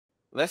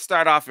let's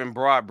start off and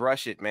broad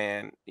brush it,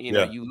 man. You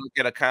know, Yeah. you look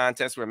at a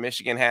contest where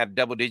Michigan had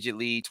double-digit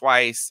lead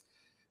twice,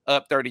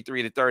 up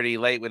 33-30,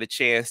 late with a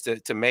chance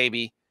to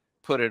maybe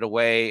put it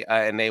away,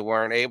 and they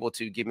weren't able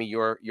to. Give me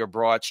your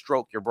broad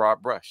stroke, your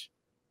broad brush.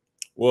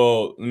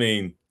 Well, I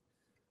mean,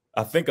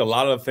 I think a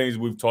lot of the things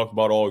we've talked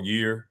about all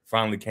year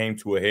finally came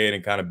to a head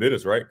and kind of bit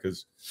us, right?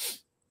 Because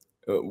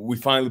we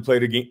finally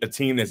played a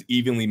team that's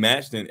evenly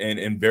matched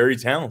and very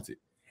talented.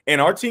 And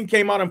our team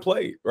came out and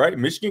played, right?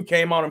 Michigan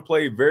came out and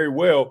played very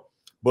well,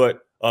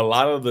 but a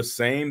lot of the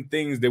same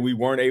things that we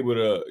weren't able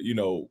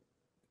to,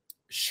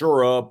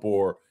 shore up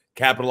or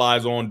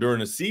capitalize on during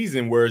the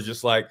season, where it's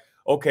just like,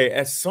 okay,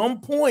 at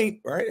some point,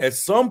 right? At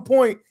some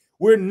point,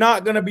 we're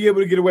not going to be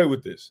able to get away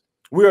with this.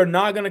 We are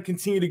not going to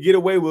continue to get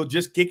away with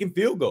just kicking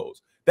field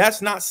goals.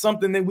 That's not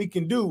something that we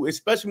can do,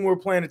 especially when we're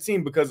playing a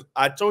team, because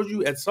I told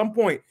you at some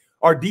point,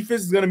 our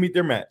defense is going to meet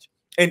their match.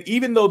 And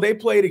even though they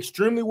played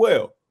extremely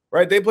well,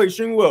 right? They played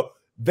extremely well.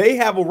 They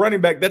have a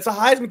running back that's a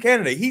Heisman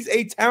candidate. He's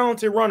a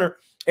talented runner.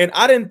 And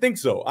I didn't think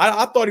so.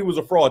 I thought he was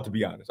a fraud, to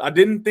be honest. I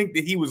didn't think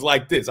that he was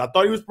like this. I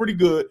thought he was pretty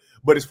good.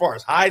 But as far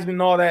as Heisman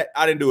and all that,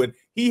 I didn't do it.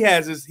 He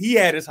had his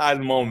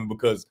Heisman moment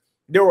because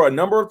there were a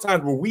number of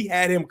times where we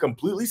had him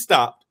completely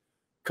stopped,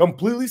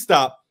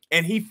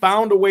 and he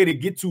found a way to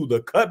get to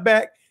the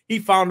cutback. He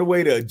found a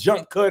way to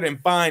jump cut and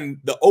find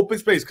the open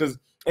space, because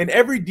in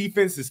every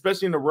defense,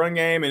 especially in the run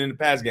game and in the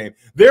pass game,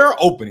 there are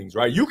openings,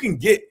 right? You can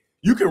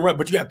run,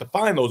 but you have to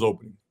find those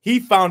openings. He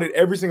found it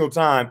every single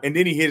time, and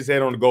then he hit his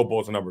head on the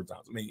goalpost a number of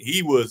times. I mean,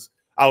 he was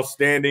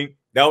outstanding.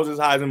 That was his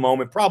Heisman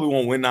moment. Probably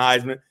won't win the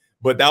Heisman,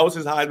 but that was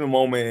his Heisman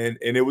moment,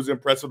 and it was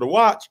impressive to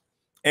watch.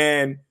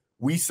 And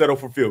we settled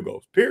for field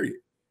goals, period.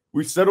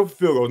 We settled for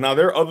field goals. Now,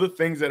 there are other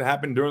things that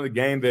happened during the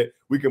game that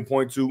we can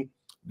point to.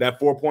 That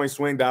 4-point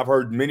swing that I've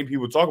heard many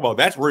people talk about,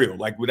 that's real.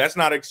 Like, that's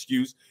not an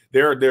excuse.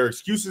 There are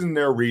excuses and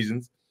there are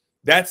reasons.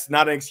 That's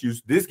not an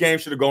excuse. This game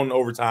should have gone to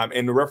overtime,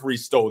 and the referee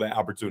stole that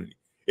opportunity.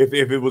 If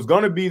it was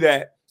going to be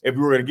that, if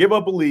we were going to give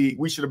up a lead,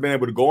 we should have been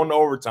able to go into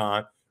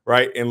overtime,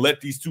 right, and let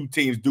these two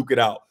teams duke it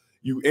out.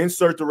 You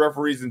insert the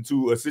referees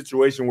into a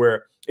situation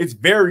where it's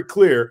very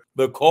clear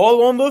the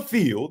call on the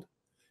field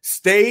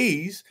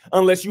stays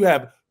unless you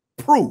have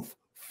proof,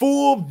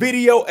 full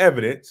video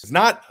evidence. It's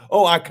not,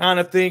 oh, I kind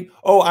of think,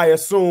 oh, I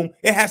assume.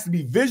 It has to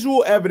be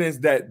visual evidence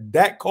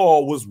that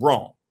call was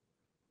wrong.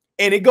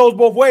 And it goes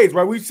both ways,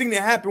 right? We've seen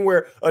it happen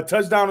where a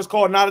touchdown is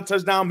called not a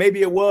touchdown.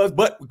 Maybe it was,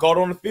 but we called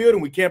it on the field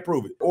and we can't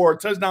prove it. Or a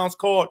touchdown is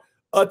called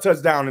a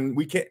touchdown and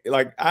we can't,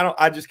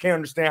 I just can't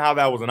understand how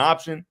that was an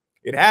option.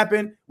 It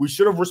happened. We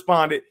should have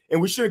responded,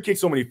 and we shouldn't kick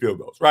so many field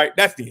goals, right?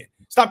 That's the end.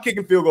 Stop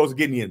kicking field goals and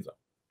get in the end zone.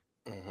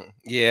 Mm-hmm.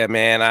 Yeah,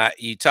 man.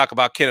 You talk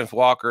about Kenneth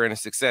Walker and the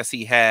success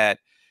he had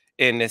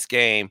in this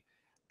game.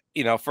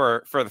 You know,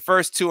 for the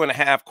first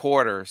 2.5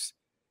 quarters,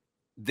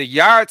 the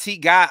yards he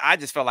got, I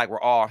just felt like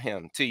were all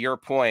him. To your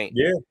point,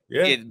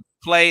 yeah.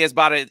 Play is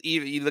about it.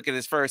 You look at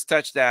his first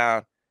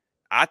touchdown.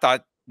 I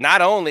thought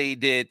not only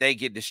did they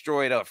get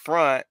destroyed up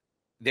front,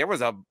 there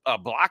was a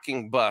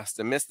blocking bust,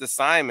 a missed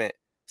assignment,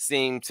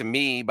 seemed to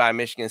me, by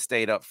Michigan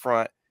State up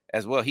front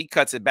as well. He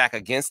cuts it back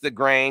against the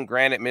grain.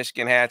 Granted,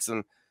 Michigan had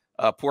some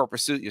poor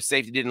pursuit. Your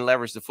safety didn't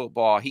leverage the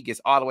football. He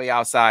gets all the way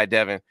outside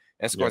Devin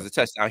and scores a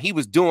touchdown. He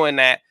was doing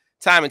that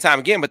time and time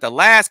again. But the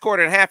last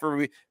quarter and a half,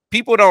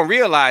 people don't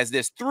realize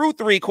this. Through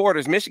 3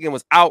 quarters, Michigan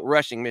was out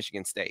rushing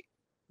Michigan State.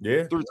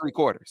 Yeah. Through 3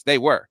 quarters, they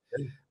were.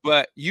 Yeah.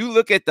 But you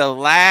look at the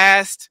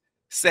last,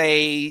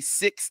 say,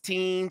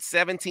 16,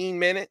 17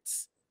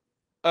 minutes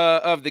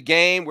of the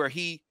game where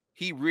he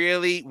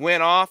really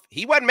went off.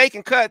 He wasn't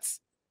making cuts.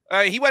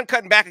 He wasn't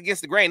cutting back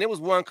against the grain. It was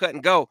one cut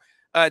and go,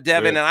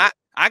 Devin. Yeah. And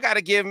I got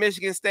to give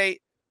Michigan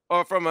State,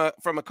 or from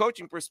a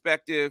coaching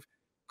perspective,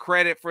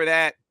 credit for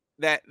that.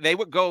 That they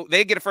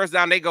get a first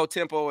down, they go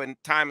tempo, and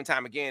time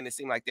again, it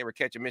seemed like they were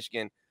catching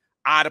Michigan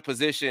out of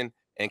position,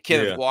 and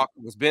Kenneth Walker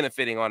was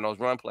benefiting on those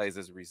run plays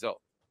as a result.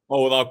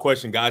 Oh, without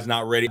question, guys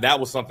not ready. That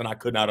was something I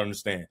could not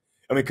understand.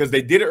 I mean, because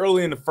they did it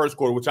early in the first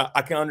quarter, which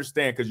I can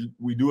understand because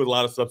we do a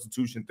lot of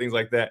substitution, things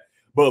like that.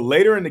 But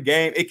later in the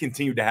game, it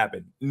continued to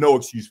happen. No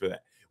excuse for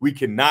that. We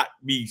cannot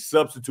be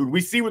substituted. We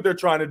see what they're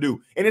trying to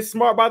do, and it's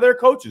smart by their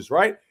coaches,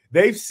 right?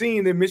 They've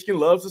seen that Michigan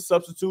loves to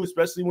substitute,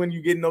 especially when you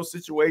get in those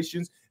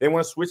situations. They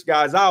want to switch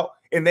guys out,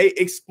 and they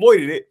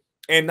exploited it.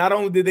 And not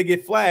only did they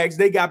get flags,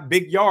 they got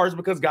big yards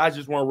because guys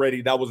just weren't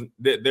ready.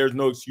 There's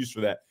no excuse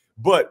for that.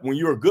 But when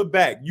you're a good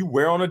back, you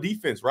wear on a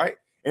defense, right?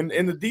 And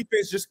the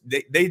defense just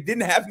they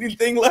didn't have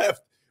anything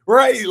left,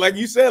 right? Like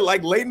you said,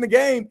 like late in the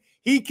game,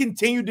 he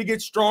continued to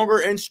get stronger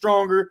and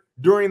stronger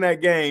during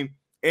that game,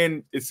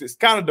 and it's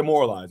kind of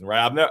demoralizing,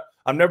 right?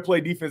 I've never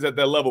played defense at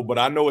that level, but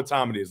I know what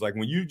time it is. Like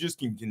when you just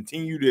can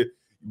continue to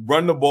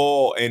run the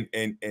ball and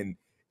in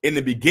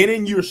the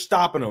beginning you're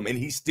stopping him and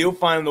he's still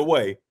finding the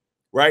way,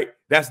 right?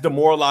 That's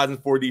demoralizing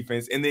for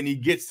defense. And then he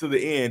gets to the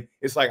end,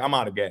 it's like I'm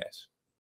out of gas.